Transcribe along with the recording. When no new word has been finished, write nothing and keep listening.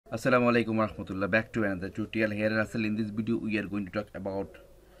Assalamualaikum warahmatullah. Back to another tutorial here, Russell. In this video we are going to talk about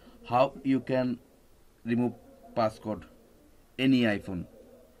how you can remove passcode any iPhone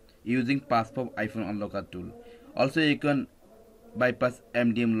using PassFab iPhone unlocker tool. Also you can bypass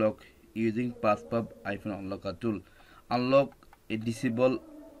MDM lock using PassFab iPhone unlocker tool. Unlock a disable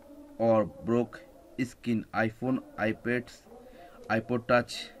or broke screen iPhone, iPads, iPod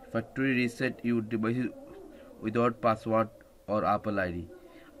Touch. Factory reset your devices without password or Apple ID.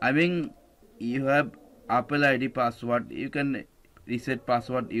 I mean, you have Apple ID password, you can reset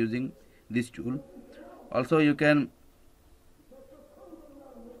password using this tool. Also you can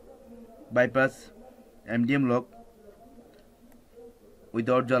bypass MDM lock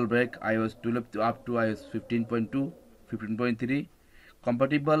without jailbreak iOS 12 up to iOS 15.2, 15.3,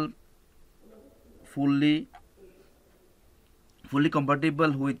 compatible, fully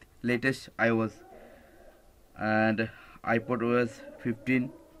compatible with latest iOS and iPadOS 15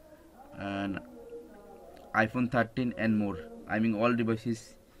 and iPhone 13 and more. I mean, all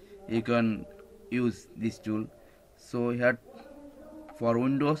devices you can use this tool. So here for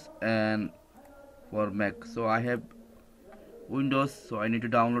Windows and for Mac. So I have Windows, so I need to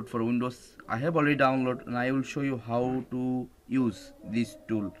download for Windows. I have already downloaded and I will show you how to use this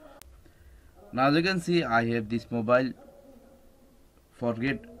tool. Now as you can see, I have this mobile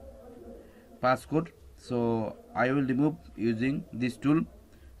forget passcode, so I will remove using this tool.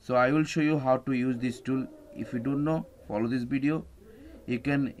 So I will show you how to use this tool. If you don't know, follow this video. You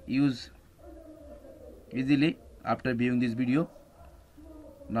can use easily after viewing this video.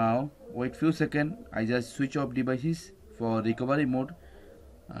 Now wait few seconds, I just switch off devices for recovery mode.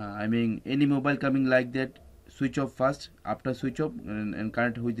 I mean, any mobile coming like that, switch off first. After switch off and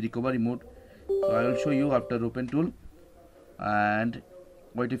connect with recovery mode. So I will show you after open tool and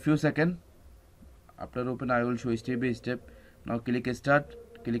wait a few seconds. After open I will show step by step. Now click start,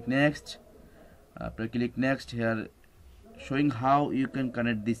 click next. After click next, here showing how you can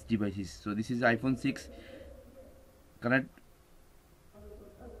connect these devices. So this is iPhone 6. Connect,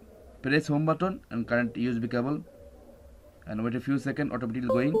 press home button and connect USB cable and wait a few seconds, automatically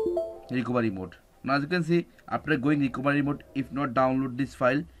going recovery mode. Now as you can see, after going recovery mode, if not download this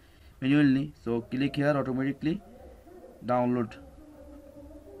file manually, so click here, automatically download.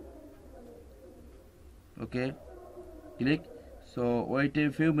 Okay, click. So wait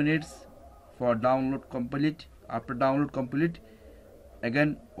a few minutes for download complete. After download complete,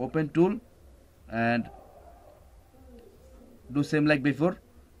 again open tool and do same like before.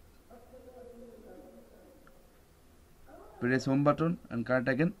 Press home button and connect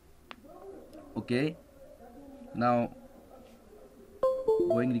again. Okay, now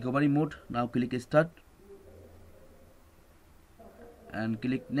going recovery mode. Now click start and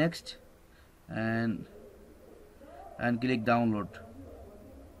click next and click download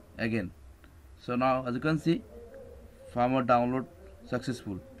again. So now as you can see, firmware download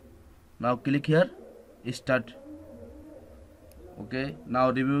successful. Now click here start. Okay, now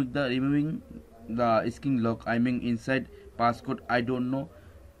removing the screen lock, I mean inside passcode I don't know,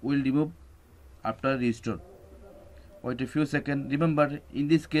 will remove after restore. Wait a few seconds. Remember, in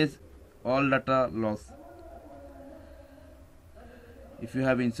this case all data loss. If you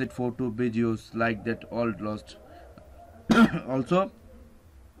have inside photo, videos like that, all lost. Also,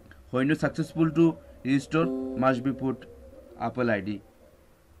 when you successful to restore, must be put Apple ID.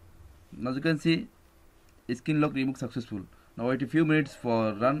 Now you can see screen lock remove successful. Now wait a few minutes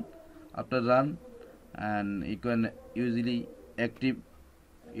for run. After run, and you can easily active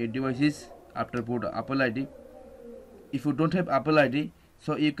your devices after put Apple ID. If you don't have Apple ID,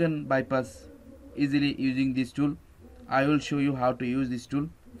 so you can bypass easily using this tool. I will show you how to use this tool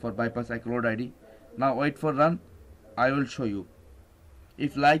for bypass iCloud ID. Now wait for run. I will show you.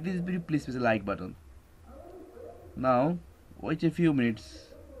 If you like this video, please press the like button. Now wait a few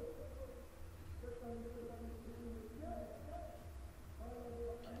minutes.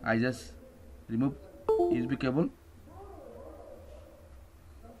 I just remove USB cable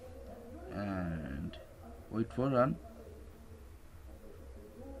and wait for run.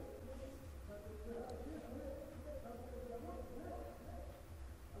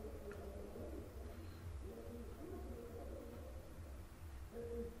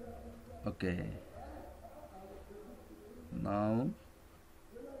 Okay, now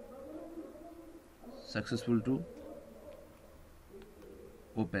successful to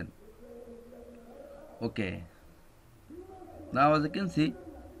open. Okay, now as you can see,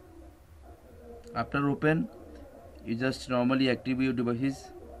 after open, you just normally activate your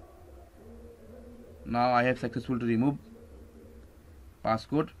devices. Now I have successful to remove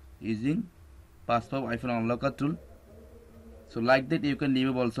passcode using PassFab iPhone unlocker tool. So like that you can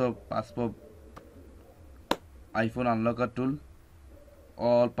remove also PassFab iPhone unlocker tool,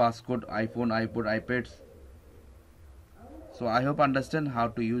 all passcode iPhone, iPod, iPads. So I hope understand how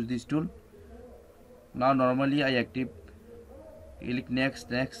to use this tool. Now normally I active, click next,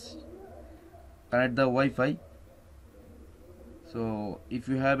 connect the Wi-Fi. So if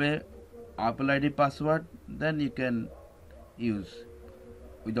you have a Apple ID password, then you can use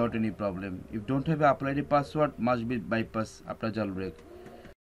without any problem. If don't have a Apple ID password, must be bypass after jailbreak.